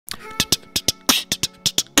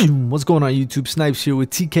What's going on YouTube? Snipes here with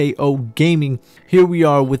TKO Gaming. Here we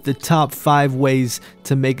are with the top 5 ways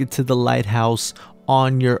to make it to the lighthouse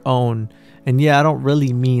on your own. And yeah, I don't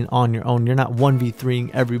really mean on your own. You're not 1v3ing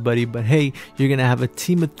everybody, but hey, you're gonna have a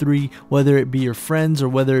team of 3, whether it be your friends or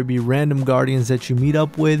whether it be random guardians that you meet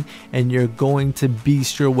up with, and you're going to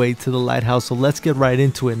beast your way to the lighthouse. So let's get right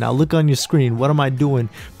into it. Now look on your screen. What am I doing?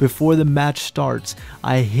 Before the match starts,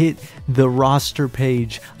 I hit the roster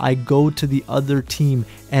page, I go to the other team,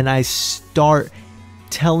 and I start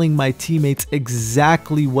telling my teammates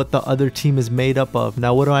exactly what the other team is made up of.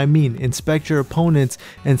 Now what do I mean? Inspect your opponents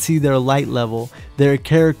and see their light level, their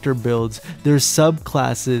character builds, their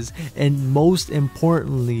subclasses, and most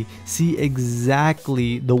importantly, see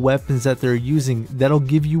exactly the weapons that they're using. That'll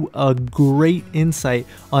give you a great insight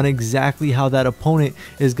on exactly how that opponent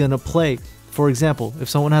is gonna play. For example, if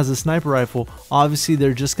someone has a sniper rifle, obviously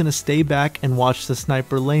they're just going to stay back and watch the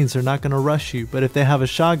sniper lanes. They're not going to rush you. But if they have a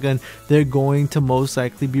shotgun, they're going to most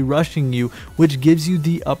likely be rushing you, which gives you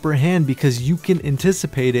the upper hand because you can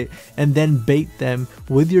anticipate it and then bait them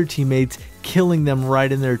with your teammates, killing them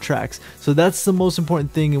right in their tracks. So that's the most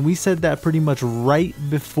important thing, and we said that pretty much right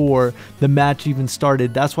before the match even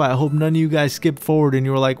started. That's why I hope none of you guys skipped forward and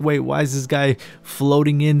you were like, wait, why is this guy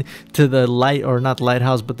floating in to the light, or not the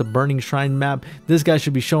lighthouse, but the burning shrine map? This guy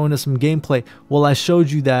should be showing us some gameplay. Well, I showed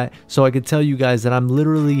you that so I could tell you guys that I'm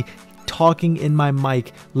literally talking in my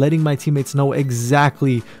mic, letting my teammates know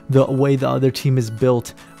exactly the way the other team is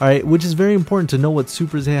built. Alright, which is very important to know what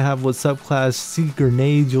supers they have, what subclass, see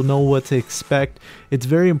grenades, you'll know what to expect. It's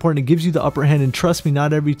very important. It gives you the upper hand, and trust me,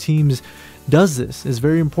 not every team's does this. It's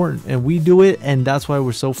very important, and we do it, and that's why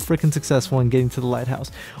we're so freaking successful in getting to the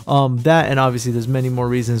lighthouse. That, and obviously there's many more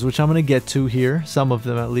reasons, which I'm going to get to here, some of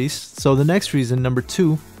them at least. So the next reason, number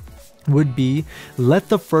 2, would be let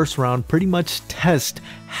the first round pretty much test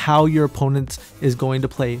how your opponent is going to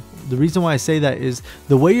play. The reason why I say that is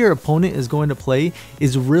the way your opponent is going to play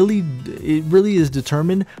is really is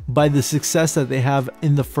determined by the success that they have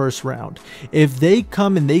in the first round. If they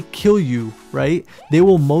come and they kill you, right, they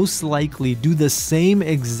will most likely do the same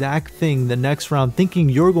exact thing the next round, thinking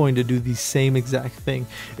you're going to do the same exact thing.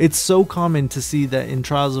 It's so common to see that in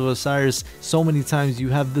Trials of Osiris, so many times you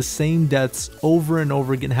have the same deaths over and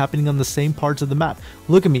over again happening on the same parts of the map.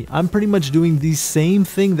 Look at me, I'm pretty much doing the same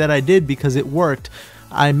thing that I did because it worked.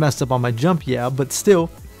 I messed up on my jump, yeah, but still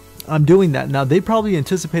I'm doing that. Now they probably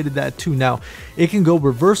anticipated that too. Now it can go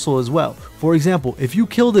reversal as well. For example, if you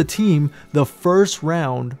killed a team the first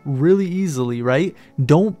round really easily, right,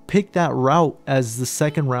 don't pick that route as the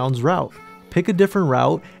second round's route. Pick a different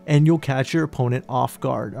route and you'll catch your opponent off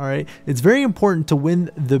guard. All right, it's very important to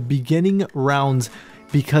win the beginning rounds,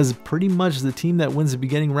 because pretty much the team that wins the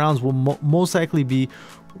beginning rounds will most likely be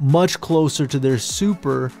much closer to their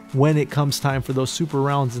super when it comes time for those super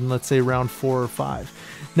rounds in, let's say, round 4 or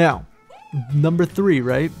 5. Now, number 3,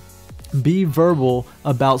 right? Be verbal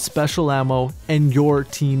about special ammo and your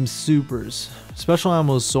team's supers. Special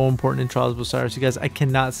ammo is so important in Trials of Osiris. You guys, I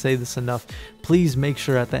cannot say this enough. Please make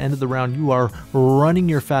sure at the end of the round you are running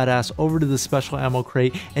your fat ass over to the special ammo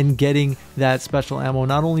crate and getting that special ammo,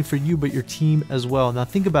 not only for you but your team as well. Now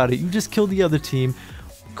think about it. You just killed the other team,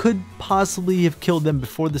 could possibly have killed them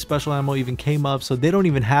before the special ammo even came up, so they don't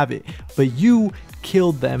even have it, but you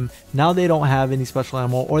killed them. Now they don't have any special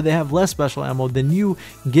ammo, or they have less special ammo than you,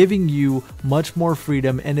 giving you much more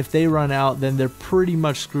freedom. And if they run out, then they're pretty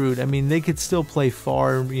much screwed. I mean, they could still play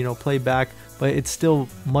far, you know, play back, but it's still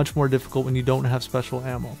much more difficult when you don't have special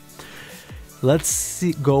ammo. Let's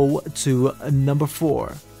go to number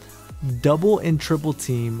 4. Double and triple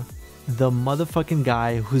team the motherfucking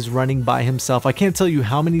guy who's running by himself. I can't tell you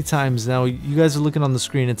how many times now, you guys are looking on the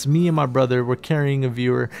screen, it's me and my brother, we're carrying a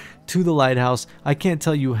viewer to the lighthouse. I can't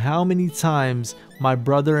tell you how many times my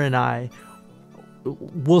brother and I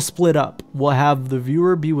will split up. We'll have the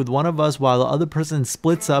viewer be with one of us while the other person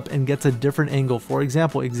splits up and gets a different angle. For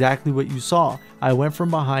example, exactly what you saw. I went from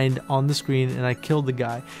behind on the screen and I killed the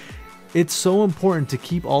guy. It's so important to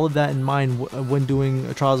keep all of that in mind when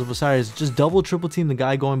doing Trials of Osiris. Just double, triple team the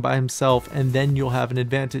guy going by himself, and then you'll have an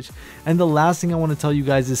advantage. And the last thing I want to tell you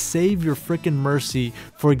guys is save your freaking mercy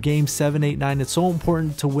for game 7, 8, 9. It's so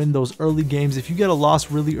important to win those early games. If you get a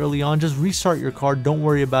loss really early on, just restart your card. Don't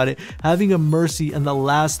worry about it. Having a mercy in the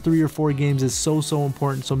last 3 or 4 games is so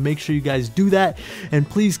important. So make sure you guys do that. And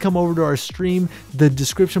please come over to our stream. The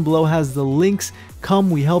description below has the links.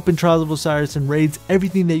 Come, we help in Trials of Osiris and raids,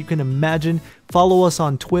 everything that you can imagine. Follow us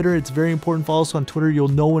on Twitter. It's very important. Follow us on Twitter. You'll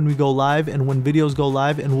know when we go live and when videos go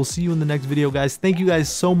live. And we'll see you in the next video, guys. Thank you guys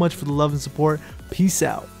so much for the love and support. Peace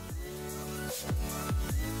out.